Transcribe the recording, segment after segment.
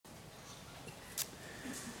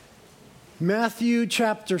Matthew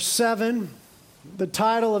chapter 7. The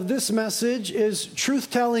title of this message is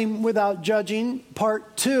Truth-Telling Without Judging,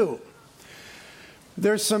 Part 2.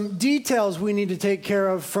 There's some details we need to take care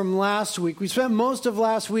of from last week. We spent most of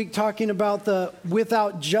last week talking about the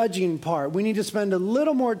without judging part. We need to spend a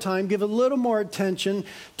little more time, give a little more attention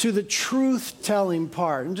to the truth-telling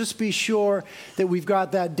part. And just be sure that we've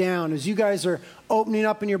got that down. As you guys are opening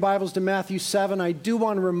up in your Bibles to Matthew 7, I do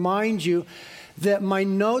want to remind you that my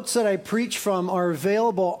notes that I preach from are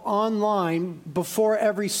available online before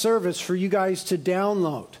every service for you guys to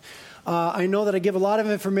download. I know that I give a lot of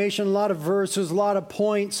information, a lot of verses, a lot of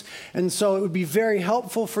points, and so it would be very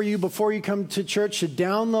helpful for you before you come to church to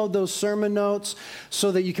download those sermon notes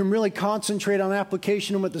so that you can really concentrate on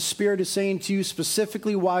application and what the Spirit is saying to you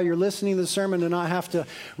specifically while you're listening to the sermon and not have to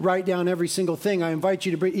write down every single thing. I invite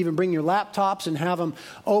you to even bring your laptops and have them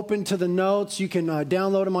open to the notes. You can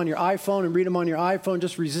download them on your iPhone and read them on your iPhone.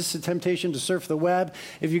 Just resist the temptation to surf the web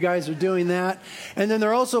if you guys are doing that. And then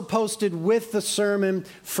they're also posted with the sermon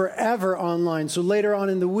forever online. So later on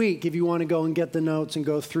in the week, if you want to go and get the notes and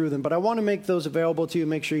go through them. But I want to make those available to you,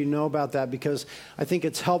 make sure you know about that, because I think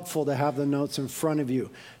it's helpful to have the notes in front of you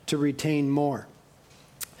to retain more.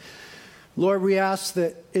 Lord, we ask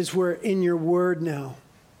that as we're in your word now,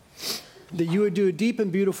 that you would do a deep and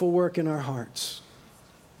beautiful work in our hearts.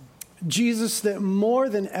 Jesus, that more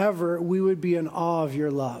than ever we would be in awe of your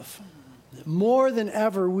love. More than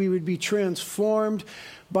ever we would be transformed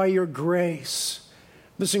by your grace.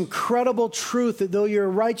 This incredible truth that though you're a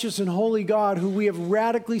righteous and holy God who we have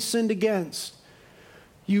radically sinned against,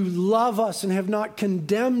 you love us and have not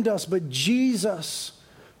condemned us, but Jesus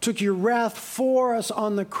took your wrath for us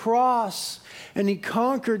on the cross, and he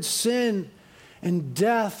conquered sin and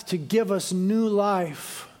death to give us new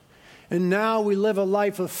life. And now we live a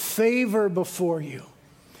life of favor before you.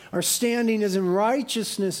 Our standing is in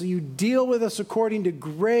righteousness. You deal with us according to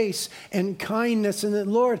grace and kindness. And that,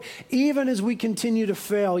 Lord, even as we continue to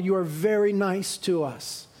fail, you are very nice to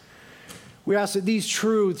us. We ask that these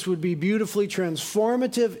truths would be beautifully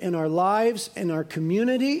transformative in our lives, in our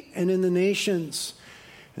community, and in the nations.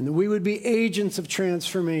 And that we would be agents of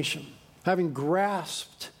transformation, having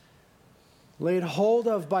grasped, laid hold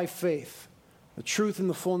of by faith, the truth and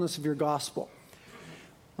the fullness of your gospel.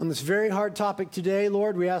 On this very hard topic today,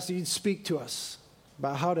 Lord, we ask that you'd speak to us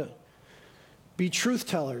about how to be truth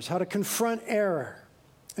tellers, how to confront error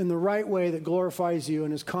in the right way that glorifies you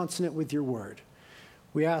and is consonant with your word.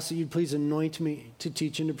 We ask that you'd please anoint me to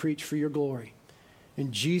teach and to preach for your glory.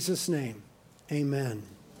 In Jesus' name, amen.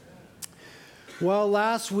 Well,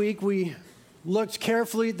 last week we looked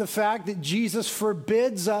carefully at the fact that Jesus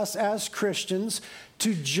forbids us as Christians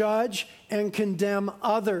to judge and condemn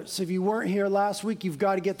others. If you weren't here last week, you've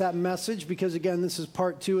got to get that message because, again, this is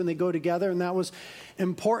part 2 and they go together, and that was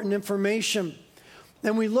important information.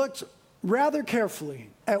 And we looked rather carefully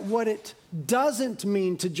at what it doesn't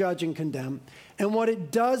mean to judge and condemn and what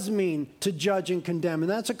it does mean to judge and condemn. And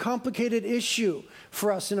that's a complicated issue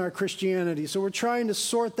for us in our Christianity. So we're trying to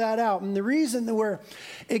sort that out. And the reason that we're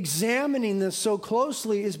examining this so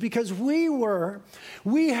closely is because we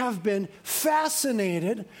have been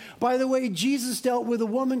fascinated by the way Jesus dealt with a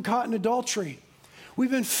woman caught in adultery. We've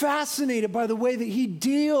been fascinated by the way that he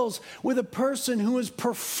deals with a person who has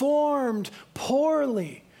performed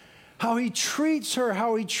poorly. How he treats her,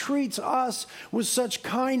 how he treats us with such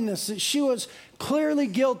kindness, that she was clearly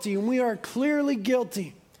guilty and we are clearly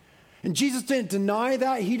guilty. And Jesus didn't deny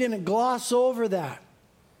that. He didn't gloss over that.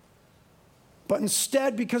 But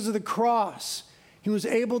instead, because of the cross, he was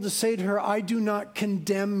able to say to her, I do not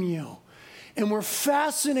condemn you. And we're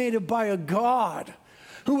fascinated by a God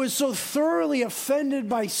who is so thoroughly offended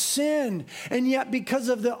by sin, and yet because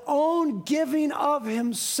of the own giving of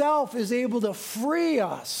himself is able to free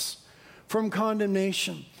us from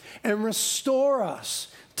condemnation and restore us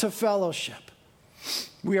to fellowship.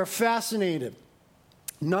 We are fascinated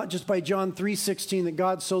not just by John 3:16 that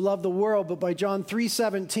God so loved the world, but by John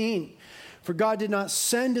 3:17. For God did not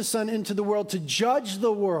send his Son into the world to judge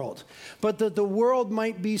the world, but that the world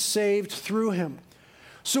might be saved through him.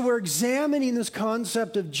 So we're examining this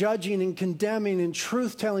concept of judging and condemning and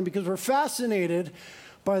truth-telling because we're fascinated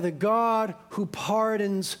by the God who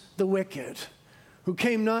pardons the wicked, who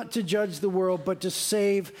came not to judge the world, but to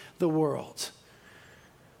save the world.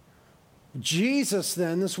 Jesus,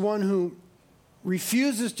 then, this one who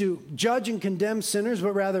refuses to judge and condemn sinners,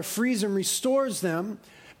 but rather frees and restores them,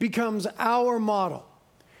 becomes our model.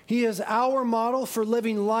 He is our model for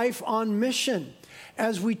living life on mission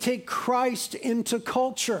as we take Christ into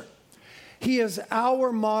culture. He is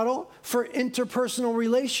our model for interpersonal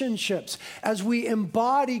relationships as we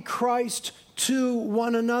embody Christ to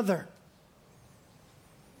one another.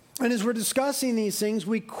 And as we're discussing these things,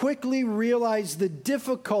 we quickly realize the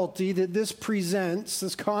difficulty that this presents,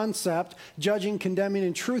 this concept, judging, condemning,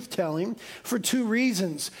 and truth-telling, for two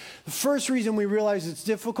reasons. The first reason we realize it's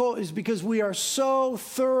difficult is because we are so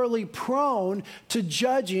thoroughly prone to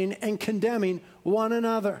judging and condemning one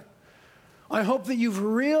another. I hope that you've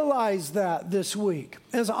realized that this week,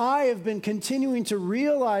 as I have been continuing to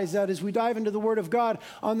realize that as we dive into the Word of God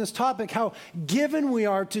on this topic, how given we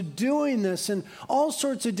are to doing this in all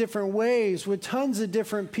sorts of different ways with tons of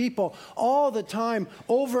different people all the time,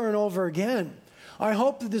 over and over again. I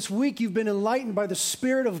hope that this week you've been enlightened by the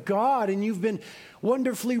Spirit of God and you've been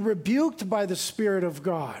wonderfully rebuked by the Spirit of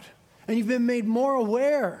God. And you've been made more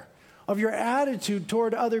aware of your attitude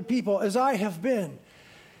toward other people, as I have been.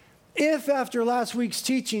 If after last week's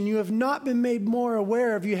teaching you have not been made more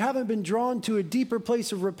aware, if you haven't been drawn to a deeper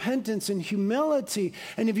place of repentance and humility,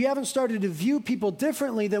 and if you haven't started to view people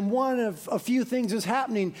differently, then one of a few things is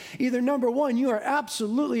happening. Either number one, you are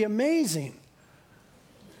absolutely amazing.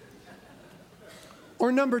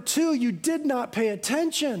 Or number two, you did not pay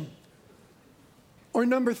attention. Or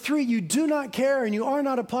number three, you do not care and you are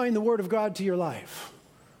not applying the Word of God to your life.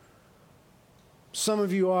 Some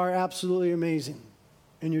of you are absolutely amazing.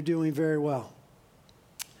 And you're doing very well.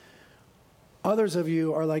 Others of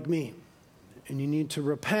you are like me, and you need to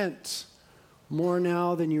repent more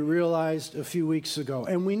now than you realized a few weeks ago.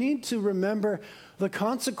 And we need to remember the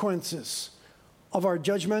consequences of our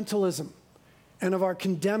judgmentalism and of our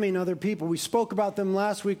condemning other people. We spoke about them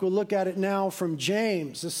last week. We'll look at it now from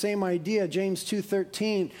James, the same idea, James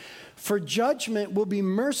 2:13. For judgment will be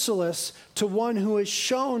merciless to one who has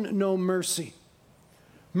shown no mercy.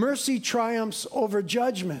 Mercy triumphs over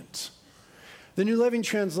judgment. The New Living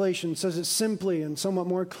Translation says it simply and somewhat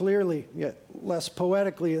more clearly, yet less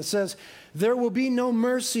poetically. It says, there will be no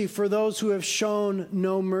mercy for those who have shown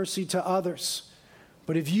no mercy to others.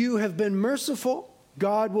 But if you have been merciful,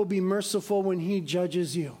 God will be merciful when he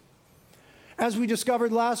judges you. As we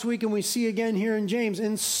discovered last week and we see again here in James,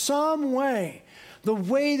 in some way, the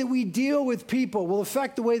way that we deal with people will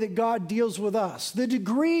affect the way that God deals with us. The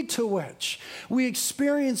degree to which we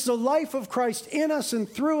experience the life of Christ in us and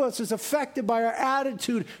through us is affected by our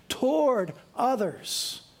attitude toward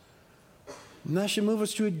others. And that should move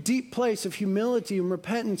us to a deep place of humility and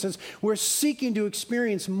repentance as we're seeking to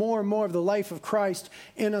experience more and more of the life of Christ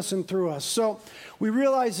in us and through us. So we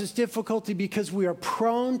realize this difficulty because we are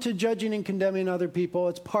prone to judging and condemning other people.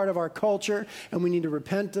 It's part of our culture, and we need to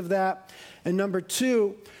repent of that. And number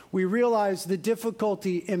two, we realize the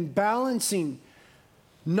difficulty in balancing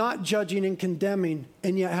not judging and condemning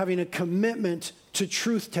and yet having a commitment to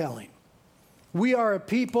truth-telling. We are a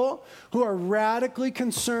people who are radically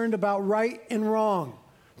concerned about right and wrong,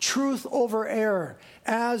 truth over error,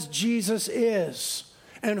 as Jesus is,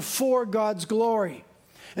 and for God's glory.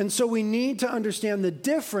 And so we need to understand the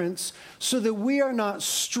difference so that we are not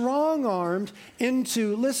strong-armed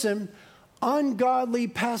into, listen, ungodly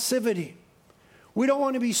passivity. We don't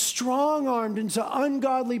want to be strong-armed into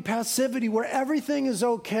ungodly passivity where everything is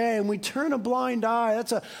okay and we turn a blind eye.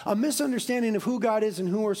 That's a misunderstanding of who God is and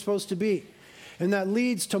who we're supposed to be. And that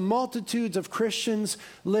leads to multitudes of Christians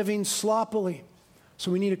living sloppily. So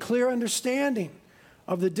we need a clear understanding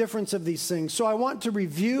of the difference of these things. So I want to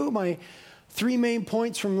review my three main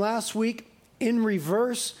points from last week in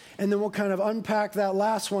reverse, and then we'll kind of unpack that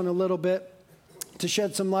last one a little bit to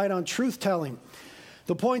shed some light on truth-telling.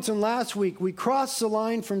 The points in last week, we crossed the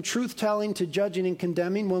line from truth-telling to judging and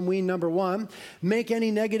condemning when we, number one, make any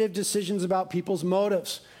negative decisions about people's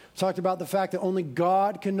motives. Talked about the fact that only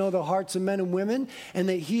God can know the hearts of men and women, and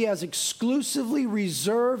that he has exclusively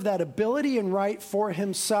reserved that ability and right for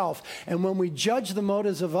himself. And when we judge the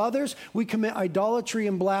motives of others, we commit idolatry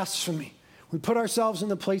and blasphemy. We put ourselves in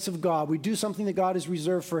the place of God. We do something that God has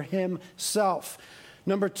reserved for himself.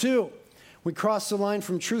 Number two, we cross the line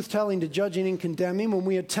from truth-telling to judging and condemning when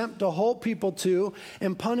we attempt to hold people to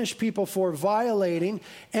and punish people for violating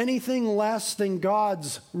anything less than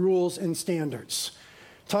God's rules and standards.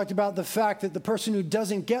 Talked about the fact that the person who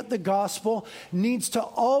doesn't get the gospel needs to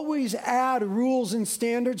always add rules and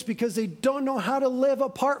standards because they don't know how to live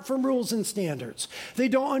apart from rules and standards. They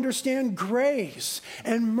don't understand grace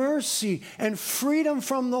and mercy and freedom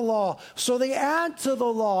from the law. So they add to the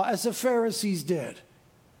law as the Pharisees did.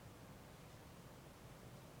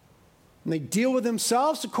 And they deal with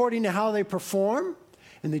themselves according to how they perform,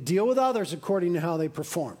 and they deal with others according to how they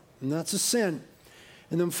perform. And that's a sin.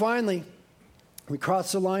 And then finally, we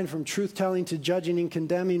cross the line from truth-telling to judging and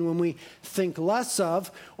condemning when we think less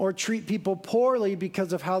of or treat people poorly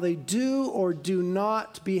because of how they do or do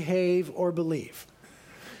not behave or believe.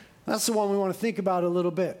 That's the one we want to think about a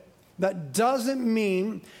little bit. That doesn't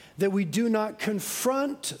mean that we do not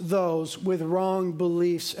confront those with wrong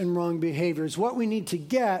beliefs and wrong behaviors. What we need to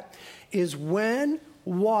get is when,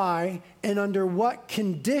 why, and under what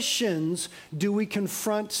conditions do we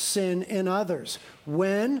confront sin in others?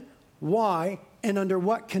 When, why, and under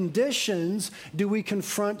what conditions do we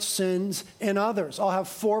confront sins in others? I'll have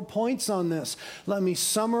 4 points on this. Let me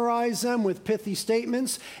summarize them with pithy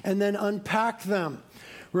statements and then unpack them.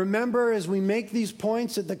 Remember, as we make these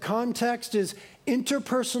points, that the context is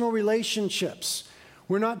interpersonal relationships.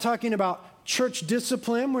 We're not talking about church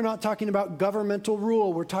discipline. We're not talking about governmental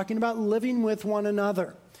rule. We're talking about living with one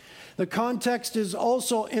another. The context is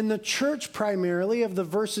also in the church primarily of the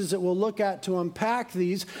verses that we'll look at to unpack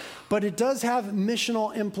these, but it does have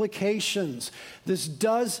missional implications. This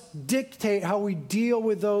does dictate how we deal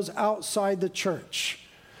with those outside the church.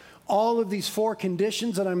 All of these 4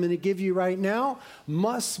 conditions that I'm going to give you right now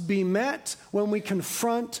must be met when we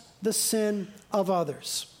confront the sin of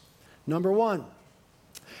others. Number 1,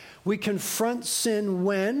 we confront sin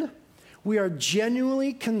when we are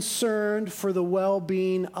genuinely concerned for the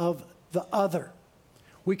well-being of the other.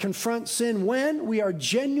 We confront sin when we are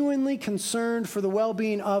genuinely concerned for the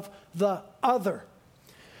well-being of the other.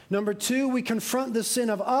 Number 2, we confront the sin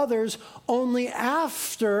of others only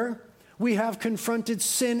after we have confronted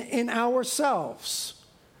sin in ourselves.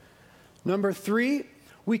 Number 3,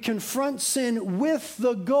 we confront sin with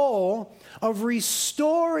the goal of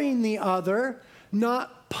restoring the other,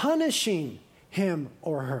 not punishing him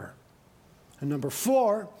or her. And number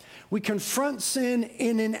 4, we confront sin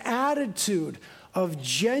in an attitude of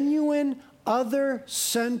genuine,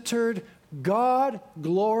 other-centered,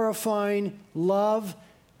 God-glorifying love,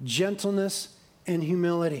 gentleness, and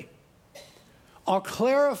humility. I'll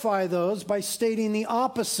clarify those by stating the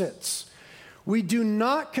opposites. We do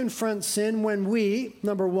not confront sin when we,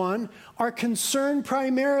 number 1, are concerned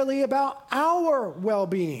primarily about our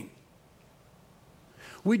well-being.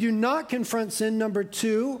 We do not confront sin, number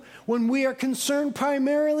 2, when we are concerned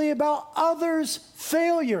primarily about others'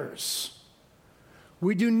 failures.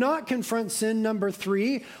 We do not confront sin, number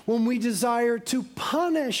 3, when we desire to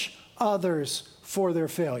punish others for their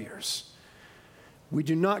failures. We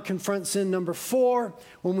do not confront sin, number 4,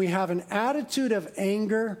 when we have an attitude of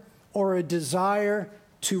anger or a desire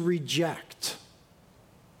to reject.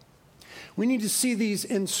 We need to see these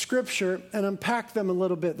in Scripture and unpack them a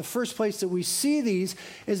little bit. The first place that we see these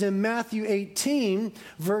is in Matthew 18,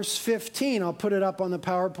 verse 15. I'll put it up on the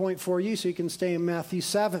PowerPoint for you so you can stay in Matthew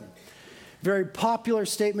 7. Very popular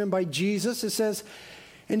statement by Jesus. It says,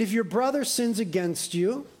 "And if your brother sins against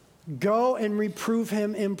you, go and reprove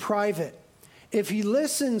him in private. If he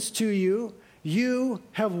listens to you, you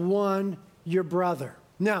have won your brother."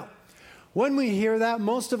 Now, when we hear that,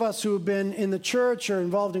 most of us who have been in the church or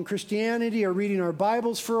involved in Christianity or reading our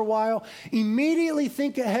Bibles for a while immediately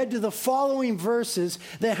think ahead to the following verses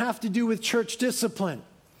that have to do with church discipline.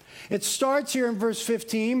 It starts here in verse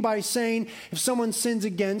 15 by saying, if someone sins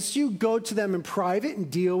against you, go to them in private and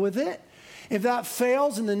deal with it. If that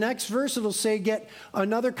fails, in the next verse, it'll say get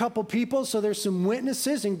another couple people, so there's some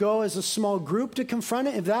witnesses, and go as a small group to confront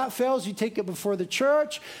it. If that fails, you take it before the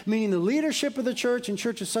church, meaning the leadership of the church and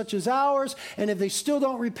churches such as ours. And if they still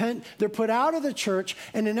don't repent, they're put out of the church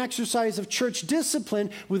in an exercise of church discipline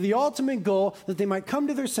with the ultimate goal that they might come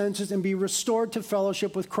to their senses and be restored to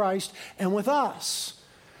fellowship with Christ and with us.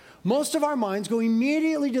 Most of our minds go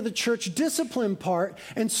immediately to the church discipline part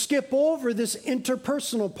and skip over this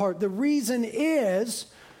interpersonal part. The reason is,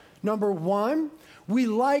 number 1, we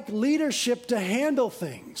like leadership to handle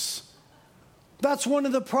things. That's one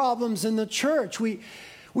of the problems in the church. We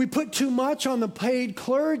put too much on the paid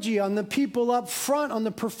clergy, on the people up front, on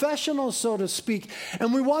the professionals, so to speak,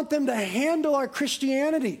 and we want them to handle our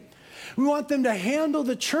Christianity. We want them to handle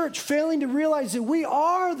the church, failing to realize that we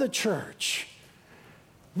are the church.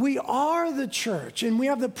 We are the church, and we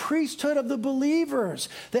have the priesthood of the believers,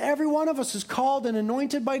 that every one of us is called and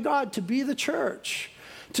anointed by God to be the church,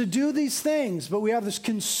 to do these things. But we have this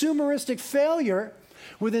consumeristic failure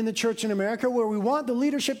within the church in America where we want the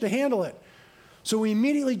leadership to handle it. So we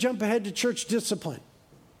immediately jump ahead to church discipline.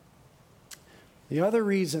 The other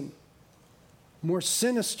reason, more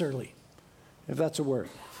sinisterly, if that's a word,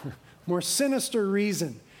 more sinister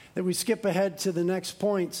reason that we skip ahead to the next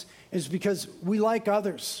points is because we like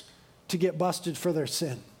others to get busted for their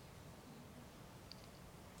sin.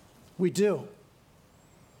 We do.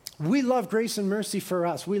 We love grace and mercy for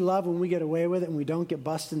us. We love when we get away with it and we don't get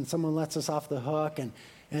busted and someone lets us off the hook and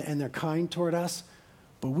they're kind toward us.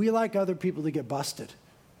 But we like other people to get busted.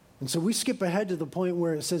 And so we skip ahead to the point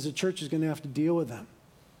where it says the church is going to have to deal with them.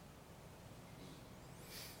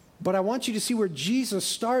 But I want you to see where Jesus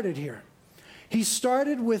started here. He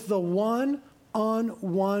started with the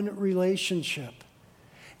one-on-one relationship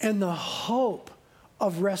and the hope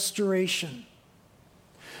of restoration.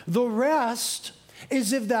 The rest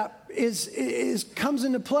is if that comes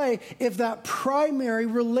into play if that primary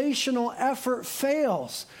relational effort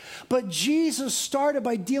fails. But Jesus started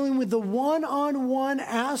by dealing with the one-on-one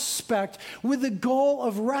aspect with the goal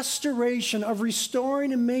of restoration, of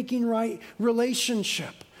restoring and making right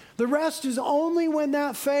relationship. The rest is only when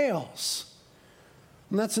that fails.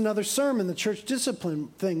 And that's another sermon, the church discipline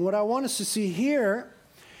thing. What I want us to see here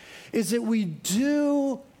is that we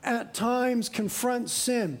do at times confront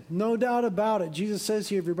sin. No doubt about it. Jesus says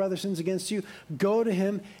here, if your brother sins against you, go to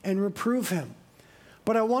him and reprove him.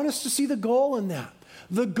 But I want us to see the goal in that.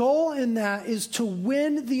 The goal in that is to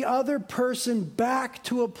win the other person back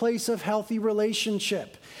to a place of healthy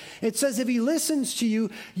relationship. It says if he listens to you,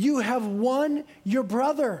 you have won your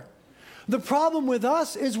brother. The problem with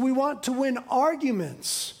us is we want to win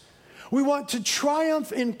arguments. We want to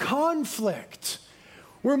triumph in conflict.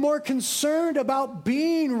 We're more concerned about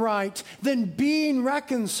being right than being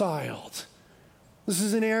reconciled. This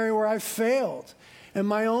is an area where I've failed in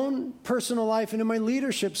my own personal life and in my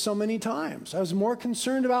leadership so many times. I was more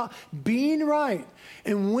concerned about being right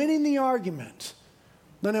and winning the argument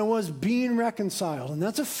than I was being reconciled. And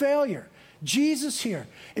that's a failure. Jesus here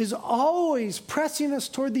is always pressing us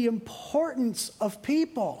toward the importance of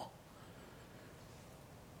people.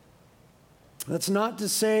 That's not to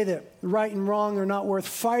say that right and wrong are not worth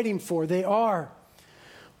fighting for. They are.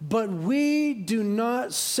 But we do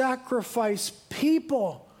not sacrifice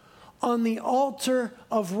people on the altar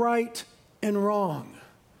of right and wrong.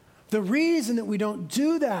 The reason that we don't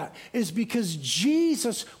do that is because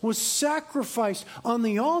Jesus was sacrificed on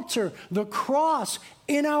the altar, the cross,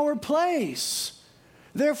 in our place.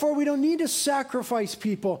 Therefore, we don't need to sacrifice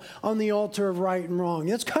people on the altar of right and wrong.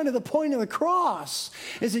 That's kind of the point of the cross,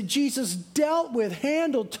 is that Jesus dealt with,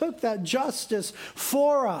 handled, took that justice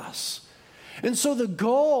for us. And so the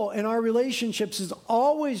goal in our relationships is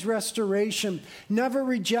always restoration, never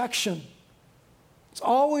rejection. It's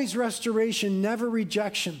always restoration, never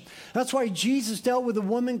rejection. That's why Jesus dealt with a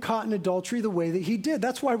woman caught in adultery the way that he did.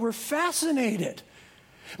 That's why we're fascinated.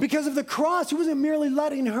 Because of the cross, he wasn't merely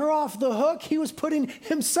letting her off the hook. He was putting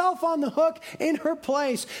himself on the hook in her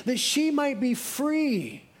place that she might be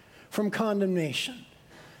free from condemnation,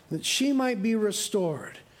 that she might be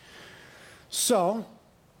restored. So,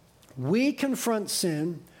 we confront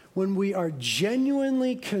sin when we are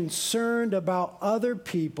genuinely concerned about other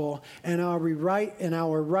people and our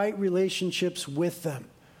right relationships with them.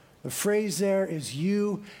 The phrase there is,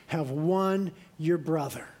 you have won your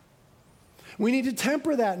brother. We need to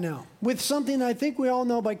temper that now with something I think we all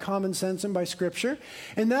know by common sense and by Scripture,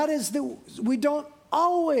 and that is that we don't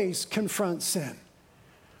always confront sin.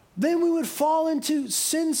 Then we would fall into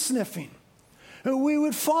sin sniffing. We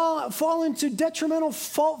would fall into detrimental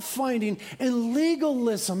fault finding and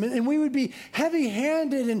legalism, and we would be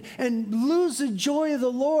heavy-handed and lose the joy of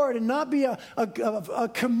the Lord and not be a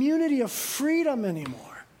community of freedom anymore.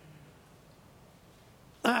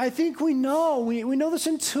 I think we know this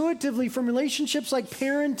intuitively from relationships like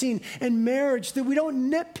parenting and marriage, that we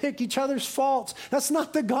don't nitpick each other's faults. That's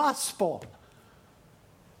not the gospel.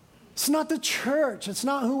 It's not the church. It's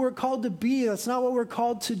not who we're called to be. That's not what we're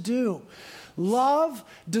called to do. Love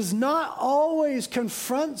does not always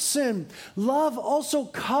confront sin. Love also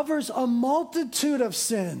covers a multitude of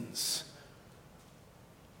sins.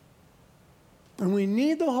 And we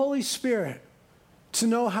need the Holy Spirit to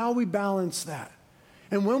know how we balance that.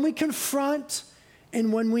 And when we confront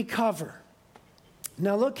and when we cover.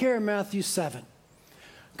 Now look here in Matthew 7.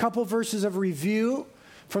 A couple verses of review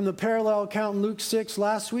from the parallel account in Luke 6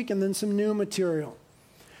 last week, and then some new material.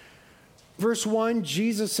 Verse 1,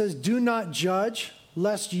 Jesus says, "Do not judge,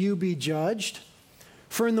 lest you be judged.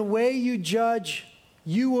 For in the way you judge,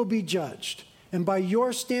 you will be judged. And by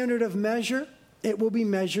your standard of measure, it will be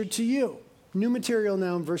measured to you." New material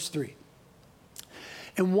now in verse 3.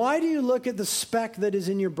 "And why do you look at the speck that is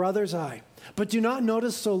in your brother's eye, but do not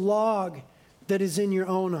notice the log that is in your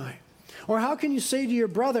own eye? Or how can you say to your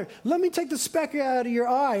brother, 'Let me take the speck out of your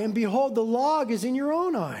eye,' and behold, the log is in your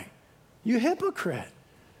own eye? You hypocrite.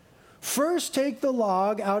 First take the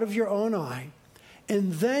log out of your own eye,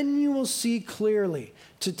 and then you will see clearly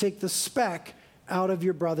to take the speck out of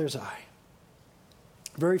your brother's eye."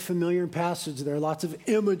 Very familiar passage there. Lots of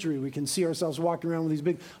imagery. We can see ourselves walking around with these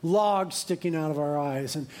big logs sticking out of our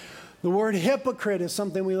eyes. And the word hypocrite is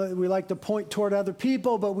something we like to point toward other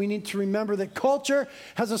people, but we need to remember that culture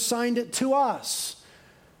has assigned it to us.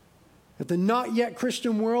 That the not yet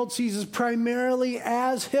Christian world sees us primarily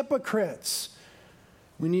as hypocrites.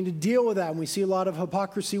 We need to deal with that. And we see a lot of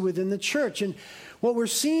hypocrisy within the church. And what we're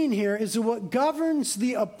seeing here is that what governs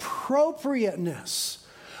the appropriateness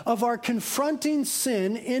of our confronting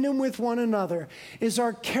sin in and with one another is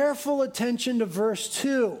our careful attention to verse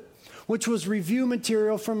 2, which was review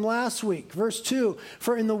material from last week. Verse 2,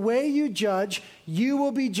 for in the way you judge, you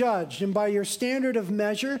will be judged, and by your standard of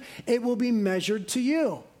measure, it will be measured to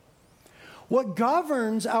you. What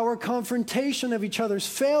governs our confrontation of each other's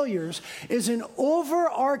failures is an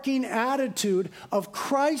overarching attitude of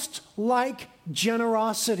Christ-like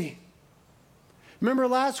generosity. Remember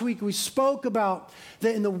last week we spoke about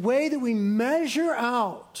that in the way that we measure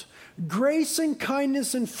out grace and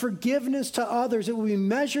kindness and forgiveness to others, it will be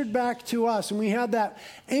measured back to us. And we had that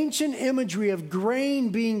ancient imagery of grain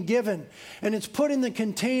being given, and it's put in the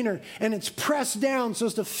container, and it's pressed down so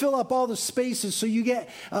as to fill up all the spaces, so you get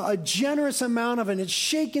a generous amount of it. It's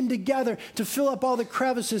shaken together to fill up all the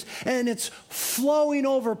crevices, and it's flowing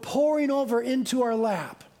over, pouring over into our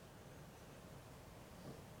lap.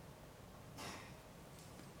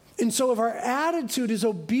 And so if our attitude is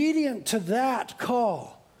obedient to that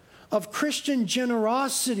call of Christian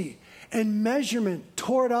generosity and measurement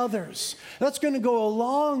toward others, that's going to go a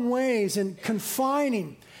long ways in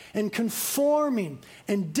confining and conforming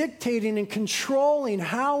and dictating and controlling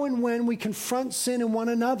how and when we confront sin in one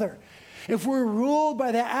another. If we're ruled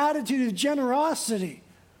by the attitude of generosity,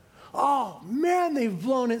 oh man, they've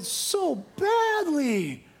blown it so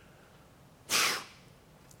badly.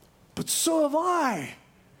 But so have I.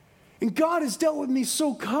 And God has dealt with me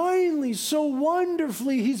so kindly, so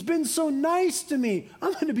wonderfully. He's been so nice to me.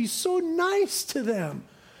 I'm going to be so nice to them,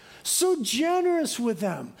 so generous with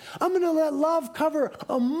them. I'm going to let love cover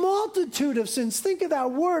a multitude of sins. Think of that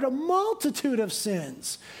word, a multitude of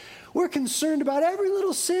sins. We're concerned about every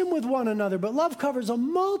little sin with one another, but love covers a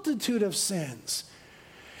multitude of sins.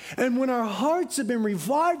 And when our hearts have been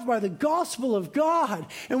revived by the gospel of God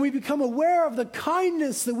and we become aware of the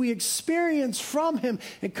kindness that we experience from Him,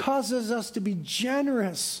 it causes us to be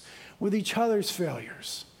generous with each other's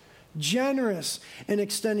failures, generous in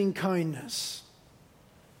extending kindness.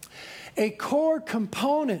 A core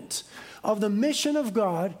component of the mission of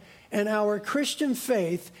God and our Christian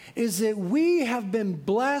faith is that we have been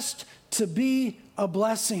blessed to be a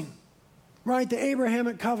blessing. Right? The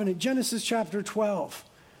Abrahamic covenant, Genesis chapter 12.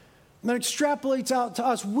 That extrapolates out to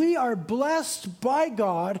us. We are blessed by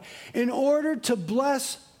God in order to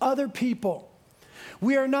bless other people.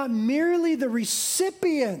 We are not merely the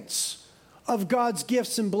recipients of God's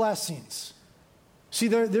gifts and blessings. See,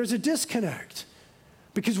 there's a disconnect.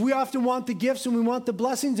 Because we often want the gifts and we want the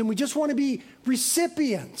blessings and we just want to be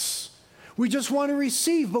recipients. We just want to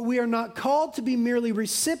receive, but we are not called to be merely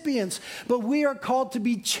recipients, but we are called to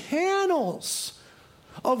be channels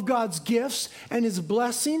of God's gifts and His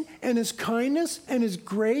blessing and His kindness and His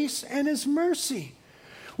grace and His mercy.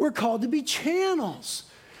 We're called to be channels.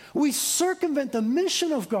 We circumvent the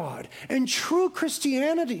mission of God and true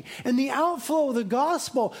Christianity and the outflow of the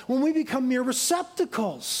gospel when we become mere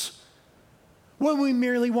receptacles. When we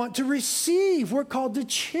merely want to receive, we're called to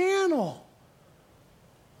channel.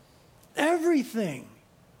 Everything.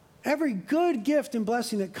 Every good gift and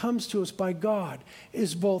blessing that comes to us by God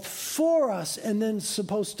is both for us and then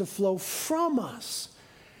supposed to flow from us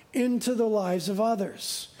into the lives of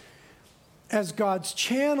others. As God's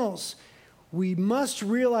channels, we must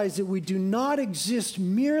realize that we do not exist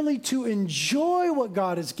merely to enjoy what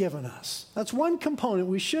God has given us. That's one component.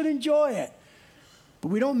 We should enjoy it. But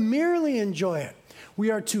we don't merely enjoy it.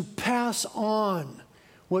 We are to pass on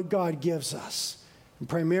what God gives us. And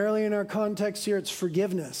primarily in our context here, it's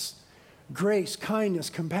forgiveness, grace, kindness,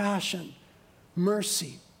 compassion,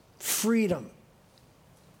 mercy, freedom.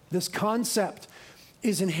 This concept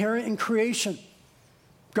is inherent in creation.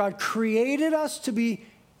 God created us to be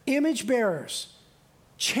image bearers,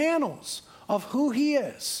 channels of who He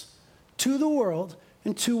is to the world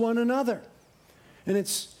and to one another. And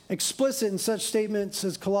it's explicit in such statements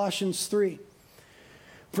as Colossians 3,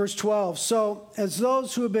 verse 12. So, as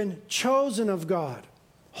those who have been chosen of God,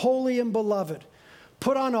 holy and beloved,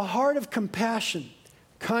 put on a heart of compassion,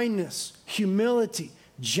 kindness, humility,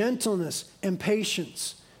 gentleness, and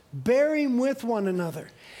patience, bearing with one another,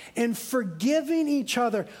 and forgiving each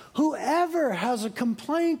other, whoever has a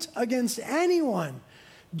complaint against anyone,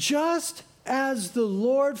 just as the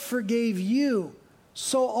Lord forgave you,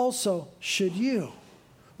 so also should you.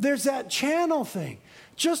 There's that channel thing.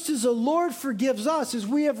 Just as the Lord forgives us, as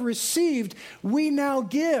we have received, we now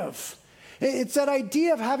give. It's that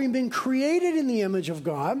idea of having been created in the image of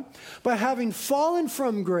God, but having fallen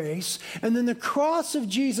from grace, and then the cross of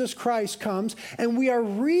Jesus Christ comes, and we are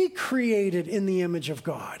recreated in the image of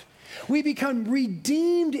God. We become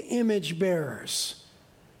redeemed image bearers.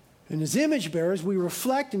 And as image bearers, we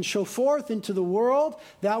reflect and show forth into the world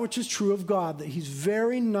that which is true of God, that He's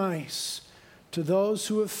very nice to those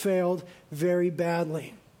who have failed very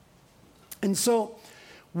badly. And so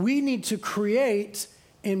we need to create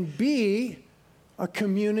and be a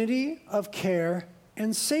community of care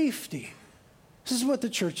and safety. This is what the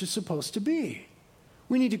church is supposed to be.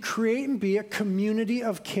 We need to create and be a community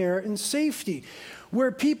of care and safety,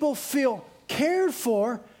 where people feel cared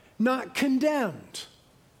for, not condemned.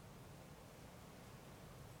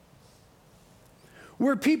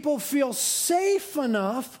 Where people feel safe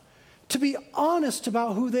enough to be honest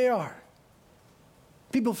about who they are.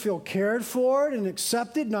 People feel cared for and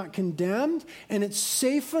accepted, not condemned, and it's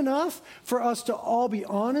safe enough for us to all be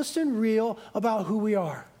honest and real about who we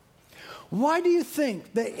are. Why do you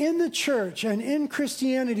think that in the church and in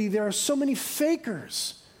Christianity there are so many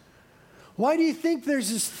fakers? Why do you think there's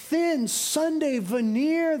this thin Sunday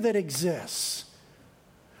veneer that exists,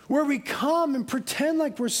 where we come and pretend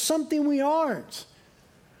like we're something we aren't,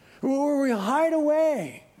 where we hide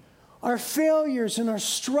away our failures and our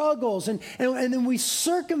struggles, and then we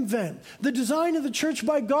circumvent the design of the church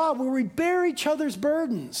by God, where we bear each other's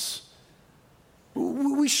burdens?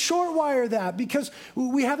 We short-wire that because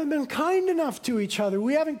we haven't been kind enough to each other.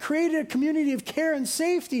 We haven't created a community of care and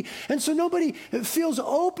safety, and so nobody feels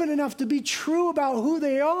open enough to be true about who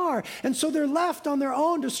they are, and so they're left on their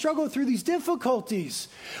own to struggle through these difficulties.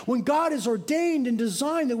 When God has ordained and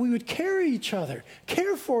designed that we would carry each other,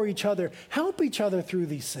 care for each other, help each other through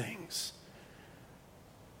these things.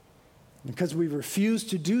 Because we refuse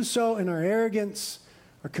to do so in our arrogance,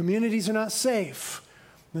 our communities are not safe.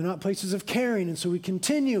 They're not places of caring, and so we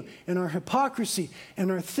continue in our hypocrisy and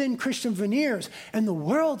our thin Christian veneers, and the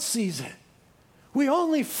world sees it. We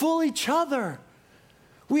only fool each other.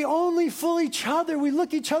 We only fool each other. We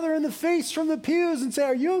look each other in the face from the pews and say,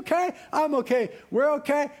 "Are you okay? I'm okay. We're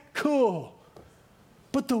okay. Cool."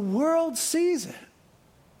 But the world sees it.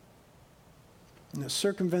 And it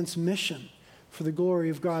circumvents mission for the glory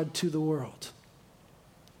of God to the world.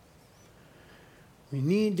 We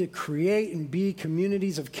need to create and be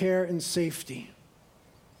communities of care and safety.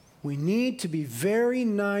 We need to be very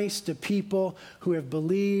nice to people who have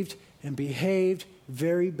believed and behaved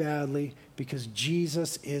very badly, because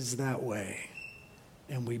Jesus is that way.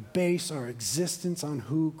 And we base our existence on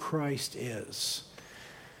who Christ is.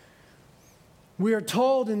 We are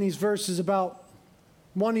told in these verses about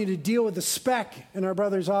wanting to deal with the speck in our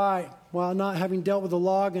brother's eye while not having dealt with the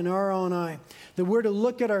log in our own eye, that we're to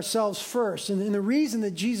look at ourselves first. And the reason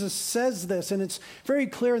that Jesus says this, and it's very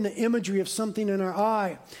clear in the imagery of something in our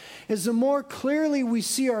eye, is the more clearly we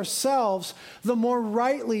see ourselves, the more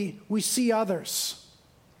rightly we see others.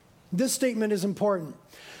 This statement is important.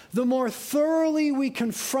 The more thoroughly we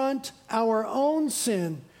confront our own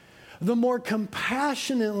sin, the more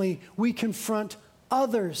compassionately we confront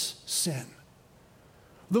others' sin.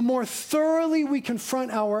 The more thoroughly we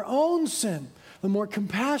confront our own sin, the more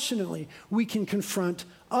compassionately we can confront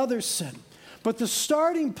others' sin. But the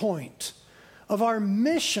starting point of our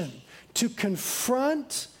mission to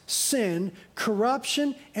confront sin,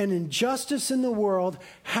 corruption, and injustice in the world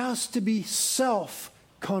has to be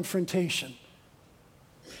self-confrontation.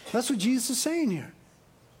 That's what Jesus is saying here.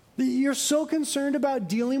 You're so concerned about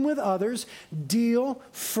dealing with others, deal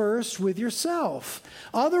first with yourself.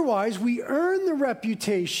 Otherwise, we earn the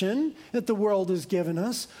reputation that the world has given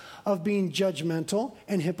us of being judgmental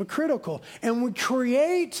and hypocritical. And we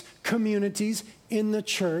create communities in the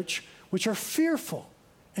church which are fearful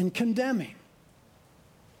and condemning.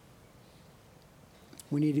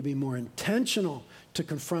 We need to be more intentional to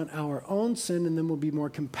confront our own sin, and then we'll be more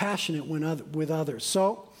compassionate with others.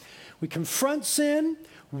 So, we confront sin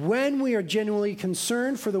when we are genuinely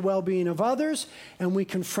concerned for the well-being of others, and we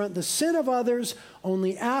confront the sin of others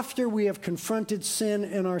only after we have confronted sin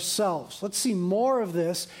in ourselves. Let's see more of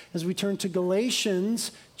this as we turn to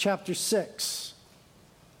Galatians chapter 6.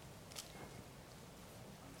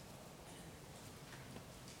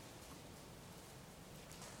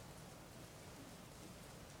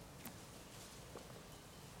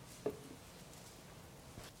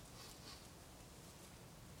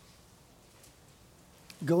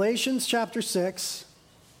 Galatians chapter 6.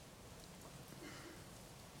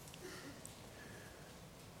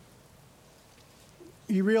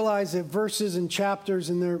 You realize that verses and chapters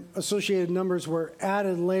and their associated numbers were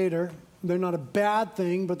added later. They're not a bad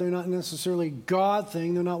thing, but they're not necessarily God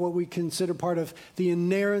thing. They're not what we consider part of the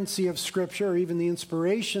inerrancy of Scripture or even the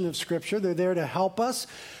inspiration of Scripture. They're there to help us,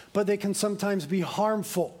 but they can sometimes be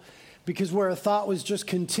harmful because where a thought was just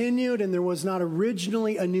continued and there was not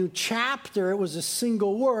originally a new chapter, it was a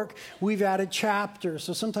single work, we've added chapters.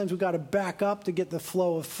 So sometimes we've got to back up to get the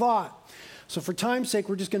flow of thought. So for time's sake,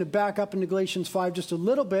 we're just going to back up into Galatians 5 just a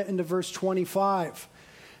little bit into verse 25.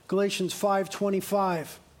 Galatians 5:25.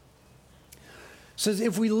 Says,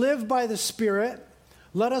 if we live by the Spirit,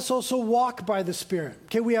 let us also walk by the Spirit.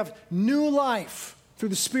 Okay, we have new life through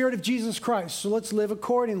the Spirit of Jesus Christ, so let's live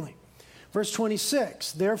accordingly. Verse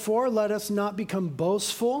 26, therefore let us not become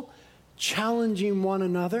boastful, challenging one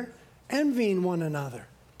another, envying one another.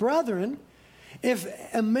 Brethren, if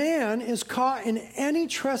a man is caught in any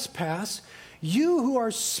trespass, you who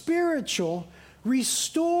are spiritual,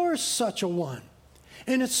 restore such a one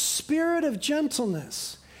in a spirit of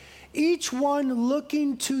gentleness, each one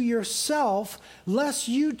looking to yourself, lest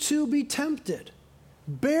you too be tempted.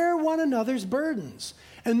 Bear one another's burdens,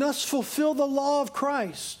 and thus fulfill the law of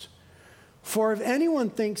Christ. For if anyone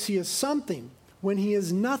thinks he is something when he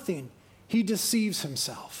is nothing, he deceives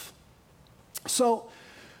himself. So,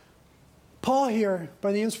 Paul here,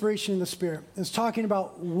 by the inspiration of the Spirit, is talking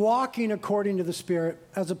about walking according to the Spirit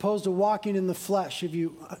as opposed to walking in the flesh, if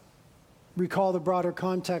you recall the broader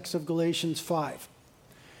context of Galatians 5.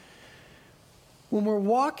 When we're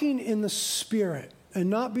walking in the Spirit and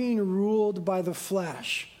not being ruled by the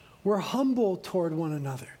flesh, we're humble toward one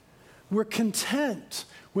another. We're content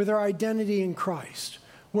with our identity in Christ.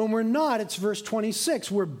 When we're not, it's verse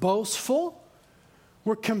 26. We're boastful.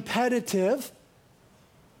 We're competitive.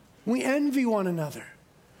 We envy one another.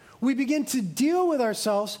 We begin to deal with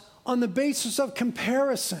ourselves on the basis of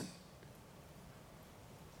comparison,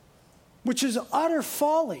 which is utter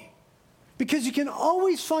folly. Because you can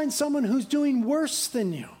always find someone who's doing worse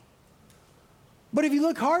than you. But if you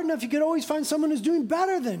look hard enough, you can always find someone who's doing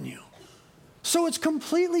better than you. So it's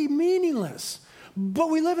completely meaningless. But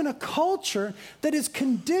we live in a culture that has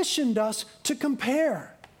conditioned us to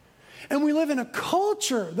compare. And we live in a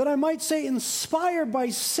culture that I might say inspired by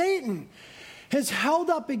Satan has held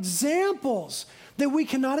up examples that we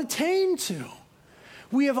cannot attain to.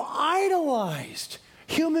 We have idolized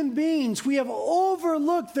human beings. We have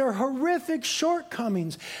overlooked their horrific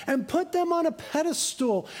shortcomings and put them on a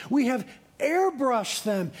pedestal. We have airbrushed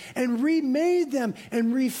them and remade them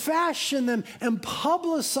and refashioned them and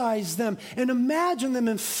publicized them and imagined them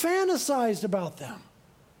and fantasized about them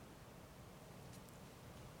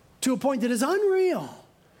to a point that is unreal.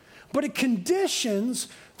 But it conditions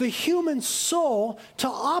the human soul to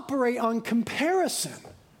operate on comparison.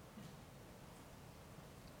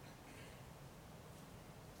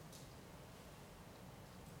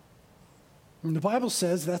 And the Bible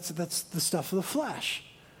says that's the stuff of the flesh.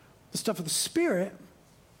 The stuff of the Spirit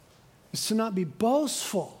is to not be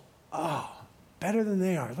boastful. Oh, better than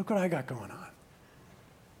they are. Look what I got going on.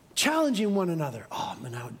 Challenging one another. Oh, I'm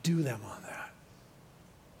going to outdo them on that.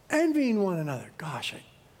 Envying one another. Gosh, I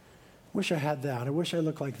wish I had that. I wish I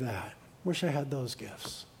looked like that. Wish I had those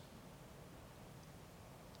gifts.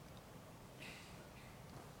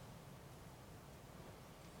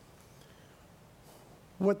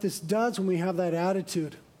 What this does when we have that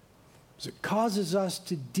attitude is it causes us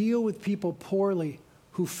to deal with people poorly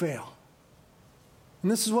who fail.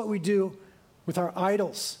 And this is what we do with our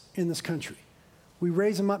idols in this country. We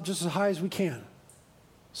raise them up just as high as we can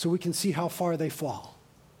so we can see how far they fall.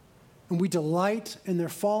 And we delight in their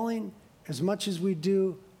falling as much as we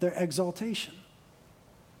do their exaltation.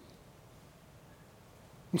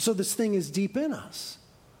 And so this thing is deep in us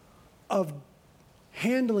of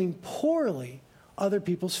handling poorly other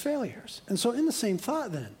people's failures. And so in the same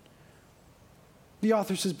thought then, the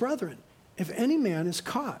author says, brethren, if any man is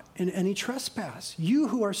caught in any trespass, you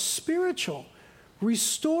who are spiritual,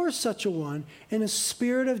 restore such a one in a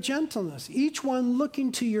spirit of gentleness, each one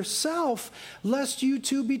looking to yourself, lest you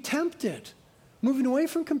too be tempted. Moving away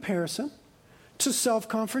from comparison to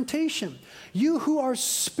self-confrontation. You who are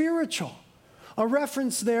spiritual, a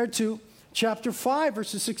reference there to chapter 5,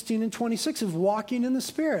 verses 16 and 26 of walking in the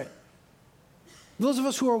Spirit. Those of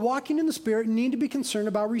us who are walking in the Spirit need to be concerned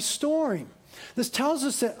about restoring. This tells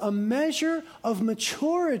us that a measure of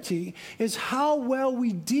maturity is how well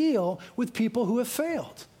we deal with people who have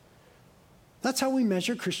failed. That's how we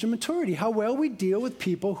measure Christian maturity, how well we deal with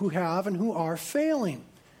people who have and who are failing.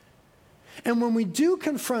 And when we do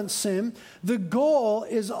confront sin, the goal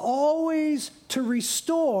is always to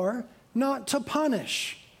restore, not to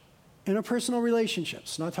punish. Interpersonal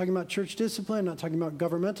relationships, not talking about church discipline, not talking about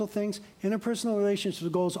governmental things. Interpersonal relationships, the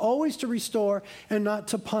goal is always to restore and not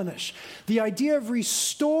to punish. The idea of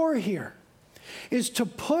restore here is to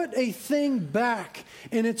put a thing back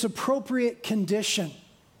in its appropriate condition.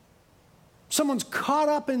 Someone's caught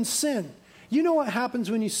up in sin. You know what happens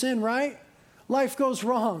when you sin, right? Life goes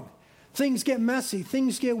wrong. Things get messy.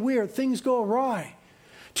 Things get weird. Things go awry.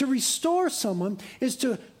 To restore someone is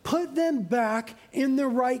to put them back in the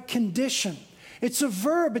right condition. It's a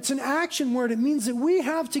verb. It's an action word. It means that we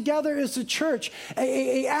have together as a church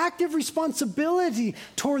a active responsibility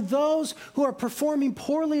toward those who are performing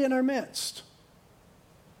poorly in our midst.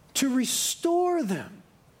 To restore them.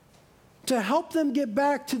 To help them get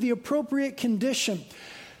back to the appropriate condition.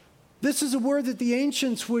 This is a word that the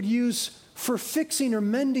ancients would use for fixing or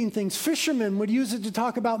mending things. Fishermen would use it to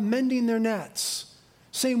talk about mending their nets.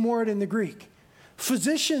 Same word in the Greek.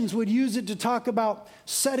 Physicians would use it to talk about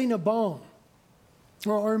setting a bone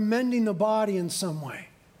or mending the body in some way.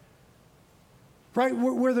 Right?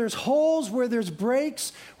 Where there's holes, where there's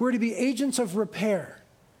breaks, we're to be agents of repair,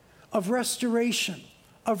 of restoration,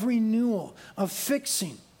 of renewal, of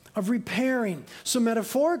fixing, of repairing. So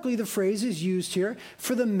metaphorically, the phrase is used here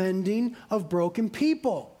for the mending of broken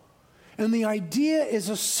people. And the idea is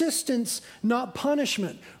assistance, not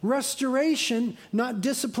punishment. Restoration, not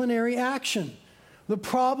disciplinary action. The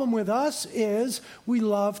problem with us is we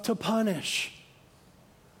love to punish.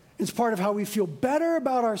 It's part of how we feel better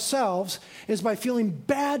about ourselves is by feeling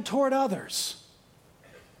bad toward others.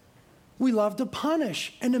 We love to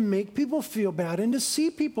punish and to make people feel bad and to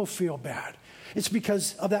see people feel bad. It's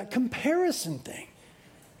because of that comparison thing.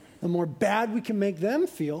 The more bad we can make them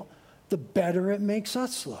feel, the better it makes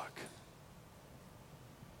us look.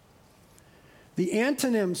 The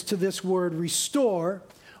antonyms to this word restore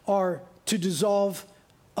are to dissolve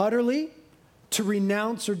utterly, to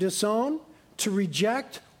renounce or disown, to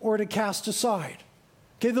reject, or to cast aside.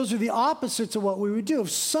 Okay, those are the opposites of what we would do. If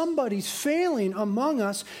somebody's failing among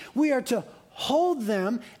us, we are to hold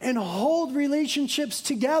them and hold relationships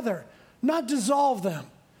together, not dissolve them.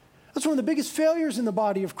 That's one of the biggest failures in the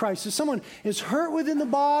body of Christ. If someone is hurt within the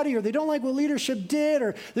body, or they don't like what leadership did,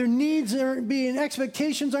 or their needs aren't being,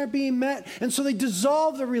 expectations aren't being met, and so they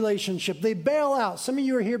dissolve the relationship. They bail out. Some of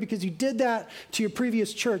you are here because you did that to your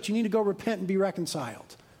previous church. You need to go repent and be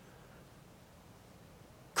reconciled.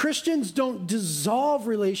 Christians don't dissolve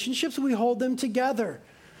relationships. We hold them together.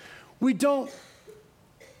 We don't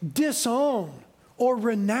disown or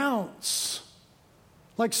renounce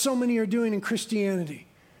like so many are doing in Christianity,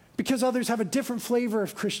 because others have a different flavor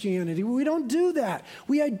of Christianity. We don't do that.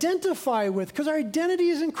 We identify with, because our identity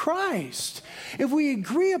is in Christ. If we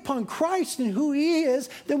agree upon Christ and who He is,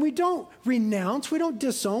 then we don't renounce, we don't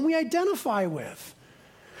disown, we identify with.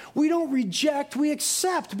 We don't reject, we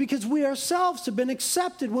accept, because we ourselves have been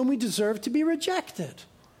accepted when we deserve to be rejected.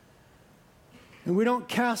 And we don't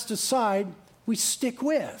cast aside, we stick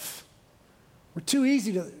with. We're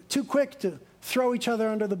too quick to throw each other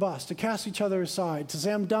under the bus, to cast each other aside, to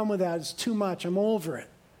say, I'm done with that, it's too much, I'm over it.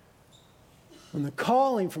 And the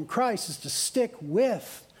calling from Christ is to stick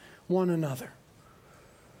with one another.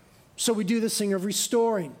 So we do this thing of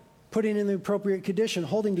restoring, putting in the appropriate condition,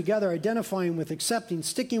 holding together, identifying with, accepting,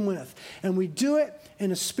 sticking with. And we do it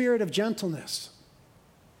in a spirit of gentleness.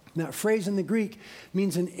 And that phrase in the Greek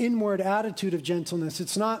means an inward attitude of gentleness.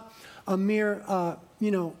 It's not a mere,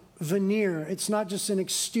 veneer. It's not just an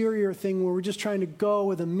exterior thing where we're just trying to go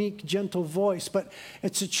with a meek, gentle voice, but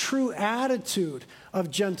it's a true attitude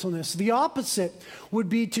of gentleness. The opposite would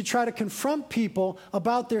be to try to confront people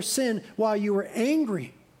about their sin while you were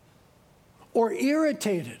angry or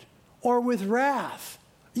irritated or with wrath.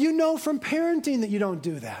 You know from parenting that you don't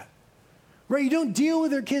do that. Right? You don't deal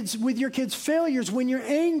with your kids' failures when you're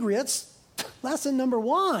angry. That's lesson number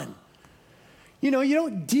one. You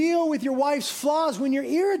don't deal with your wife's flaws when you're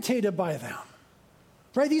irritated by them.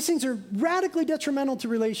 Right? These things are radically detrimental to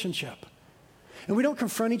relationship. And we don't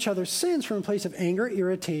confront each other's sins from a place of anger,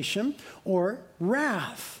 irritation, or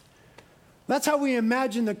wrath. That's how we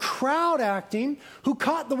imagine the crowd acting who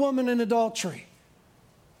caught the woman in adultery.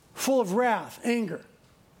 Full of wrath, anger,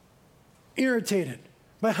 irritated.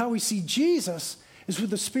 But how we see Jesus is with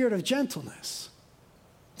the spirit of gentleness.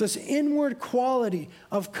 This inward quality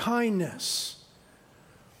of kindness.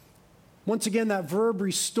 Once again, that verb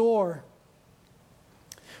restore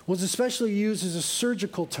was especially used as a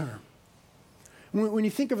surgical term. When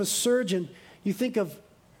you think of a surgeon, you think of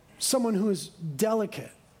someone who is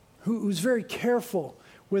delicate, who's very careful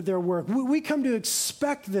with their work. We come to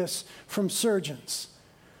expect this from surgeons.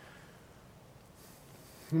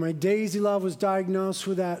 When my Daisy Love was diagnosed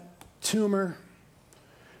with that tumor,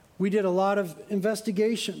 we did a lot of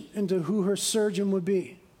investigation into who her surgeon would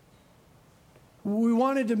be. We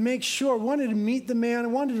wanted to make sure, wanted to meet the man, I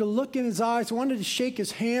wanted to look in his eyes, I wanted to shake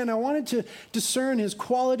his hand, I wanted to discern his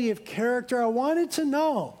quality of character. I wanted to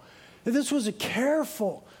know that this was a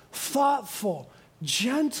careful, thoughtful,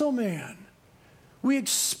 gentle man. We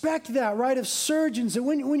expect that, right, of surgeons, that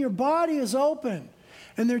when your body is open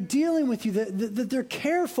and they're dealing with you, that they're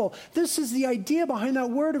careful. This is the idea behind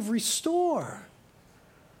that word of restore.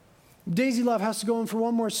 Daisy Love has to go in for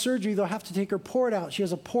one more surgery. They'll have to take her port out. She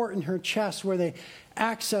has a port in her chest where they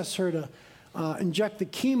access her to inject the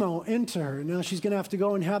chemo into her. Now she's going to have to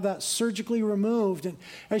go and have that surgically removed. And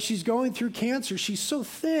as she's going through cancer, she's so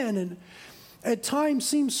thin and at times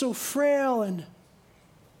seems so frail.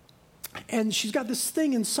 And she's got this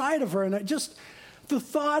thing inside of her. And the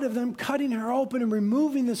thought of them cutting her open and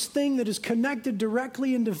removing this thing that is connected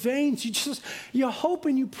directly into veins, you hope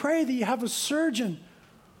and you pray that you have a surgeon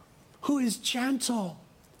who is gentle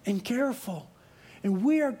and careful. And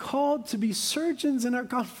we are called to be surgeons in our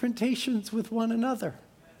confrontations with one another.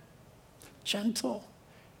 Gentle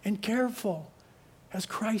and careful as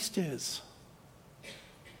Christ is.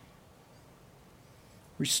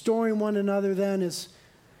 Restoring one another then is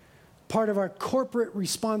part of our corporate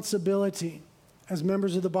responsibility as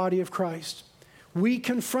members of the body of Christ. We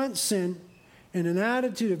confront sin in an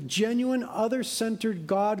attitude of genuine, other-centered,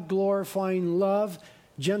 God-glorifying love,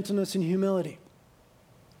 gentleness, and humility.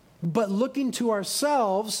 But looking to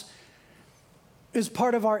ourselves is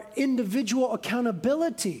part of our individual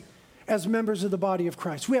accountability as members of the body of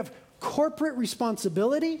Christ. We have corporate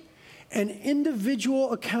responsibility and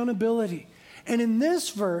individual accountability. And in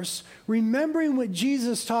this verse, remembering what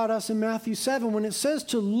Jesus taught us in Matthew 7, when it says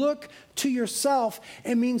to look to yourself,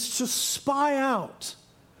 it means to spy out,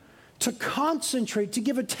 to concentrate, to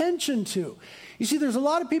give attention to. You see, there's a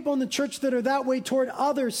lot of people in the church that are that way toward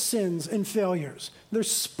other sins and failures. They're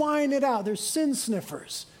spying it out. They're sin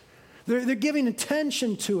sniffers. They're giving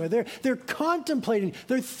attention to it. They're contemplating.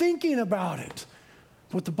 They're thinking about it.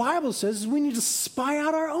 What the Bible says is we need to spy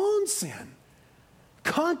out our own sin.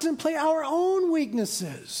 Contemplate our own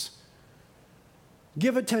weaknesses.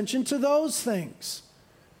 Give attention to those things.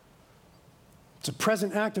 It's a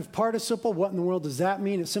present active participle. What in the world does that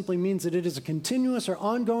mean? It simply means that it is a continuous or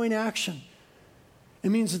ongoing action. It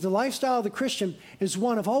means that the lifestyle of the Christian is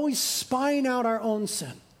one of always spying out our own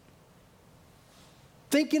sin.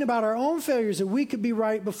 Thinking about our own failures that we could be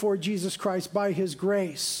right before Jesus Christ by His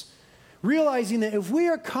grace. Realizing that if we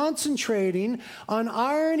are concentrating on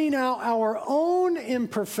ironing out our own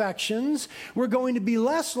imperfections, we're going to be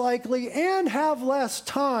less likely and have less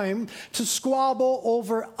time to squabble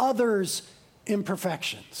over others'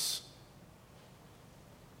 imperfections.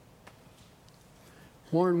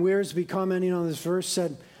 Warren Wiersbe, commenting on this verse,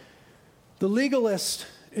 said, "The legalist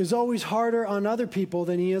is always harder on other people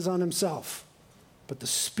than he is on himself. But the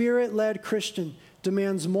Spirit-led Christian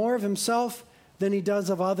demands more of himself than he does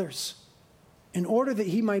of others, in order that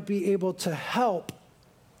he might be able to help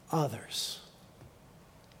others."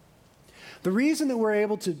 The reason that we're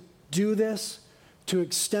able to do this, to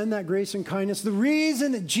extend that grace and kindness, the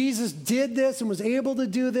reason that Jesus did this and was able to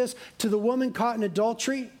do this to the woman caught in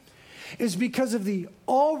adultery is because of the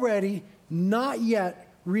already not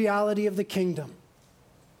yet reality of the kingdom.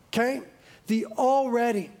 Okay? The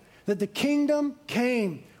already, that the kingdom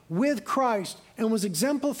came with Christ and was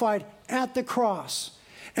exemplified at the cross.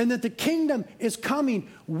 And that the kingdom is coming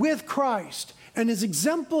with Christ and is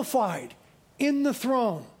exemplified in the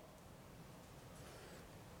throne.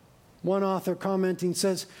 One author commenting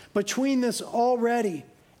says, "Between this already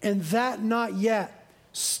and that not yet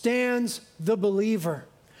stands the believer,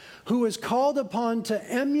 who is called upon to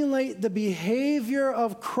emulate the behavior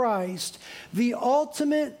of Christ, the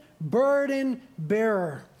ultimate burden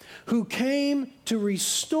bearer, who came to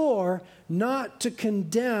restore, not to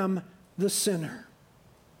condemn the sinner."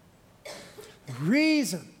 The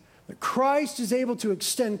reason that Christ is able to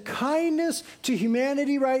extend kindness to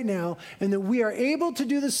humanity right now, and that we are able to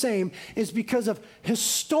do the same, is because of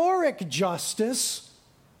historic justice,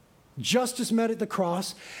 justice met at the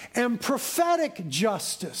cross, and prophetic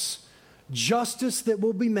justice, justice that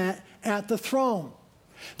will be met at the throne.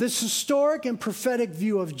 This historic and prophetic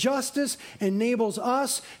view of justice enables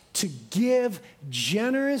us to give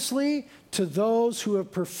generously to those who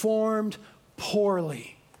have performed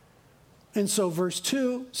poorly. And so verse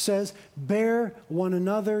 2 says, "Bear one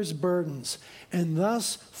another's burdens, and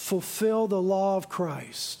thus fulfill the law of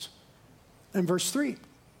Christ." And verse 3,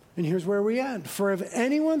 and here's where we end. "For if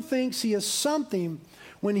anyone thinks he is something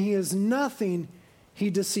when he is nothing, he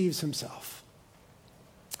deceives himself."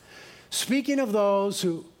 Speaking of those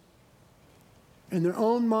who in their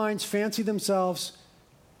own minds, fancy themselves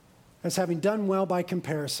as having done well by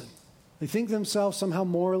comparison. They think themselves somehow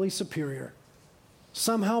morally superior,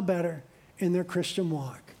 somehow better in their Christian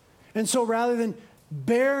walk. And so rather than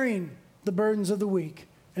bearing the burdens of the weak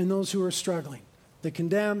and those who are struggling, they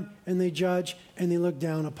condemn and they judge and they look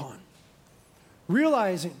down upon.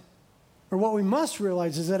 Realizing, or what we must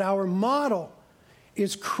realize, is that our model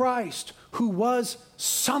is Christ, who was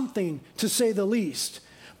something, to say the least,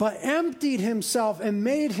 but emptied himself and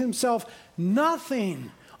made himself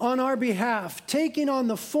nothing on our behalf, taking on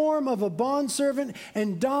the form of a bondservant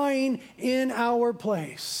and dying in our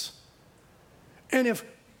place. And if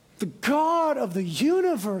the God of the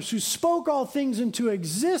universe, who spoke all things into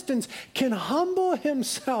existence, can humble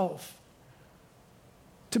himself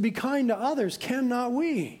to be kind to others, cannot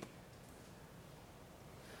we?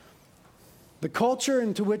 The culture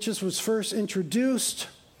into which this was first introduced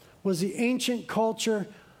was the ancient culture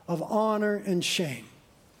of honor and shame,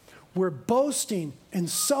 where boasting and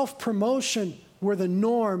self-promotion were the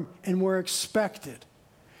norm and were expected.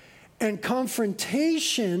 And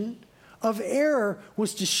confrontation of error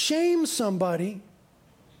was to shame somebody,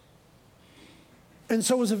 and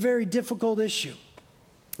so it was a very difficult issue.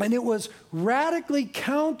 And it was radically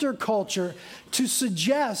counterculture to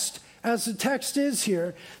suggest, as the text is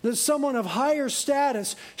here, that someone of higher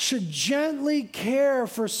status should gently care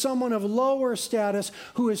for someone of lower status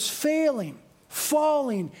who is failing,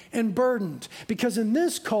 falling, and burdened. Because in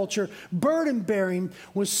this culture, burden bearing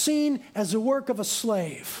was seen as the work of a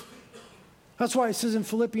slave. That's why it says in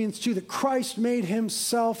Philippians 2 that Christ made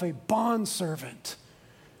himself a bondservant.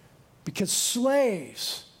 Because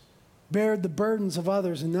slaves bared the burdens of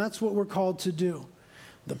others, and that's what we're called to do.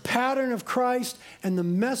 The pattern of Christ and the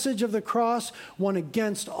message of the cross went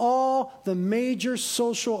against all the major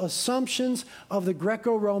social assumptions of the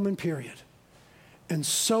Greco-Roman period. And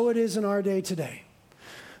so it is in our day today.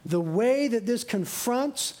 The way that this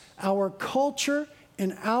confronts our culture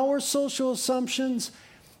and our social assumptions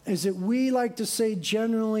is that we like to say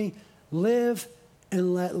generally, live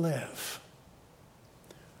and let live.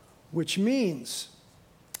 Which means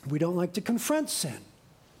we don't like to confront sin,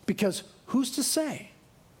 because who's to say?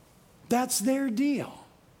 That's their deal.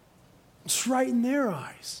 It's right in their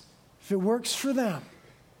eyes, if it works for them.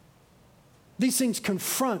 These things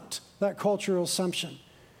confront that cultural assumption.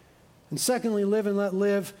 And secondly, live and let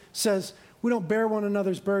live says we don't bear one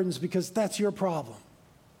another's burdens because that's your problem.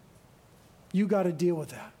 You got to deal with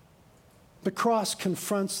that. The cross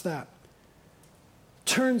confronts that,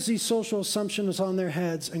 turns these social assumptions on their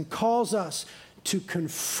heads, and calls us to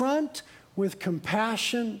confront with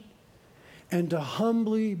compassion and to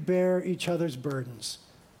humbly bear each other's burdens,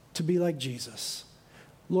 to be like Jesus.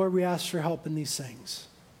 Lord, we ask for help in these things.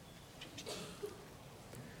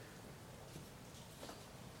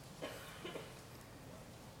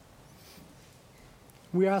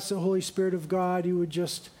 We ask the Holy Spirit of God, you would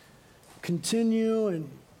just continue and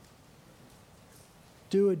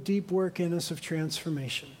do a deep work in us of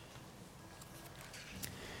transformation.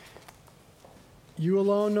 You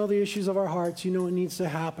alone know the issues of our hearts. You know what needs to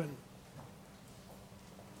happen.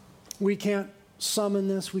 We can't summon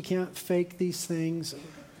this. We can't fake these things.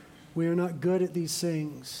 We are not good at these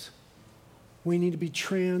things. We need to be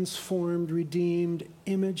transformed, redeemed,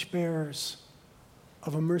 image bearers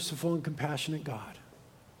of a merciful and compassionate God.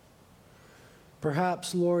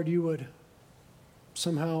 Perhaps, Lord, you would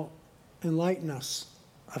somehow enlighten us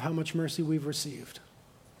of how much mercy we've received,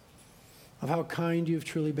 of how kind you've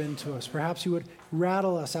truly been to us. Perhaps you would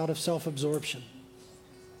rattle us out of self-absorption,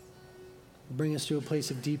 bring us to a place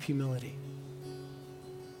of deep humility.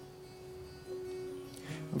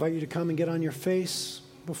 I invite you to come and get on your face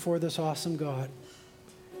before this awesome God.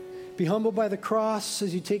 Be humbled by the cross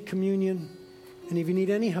as you take communion, and if you need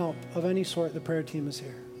any help of any sort, the prayer team is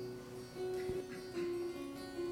here.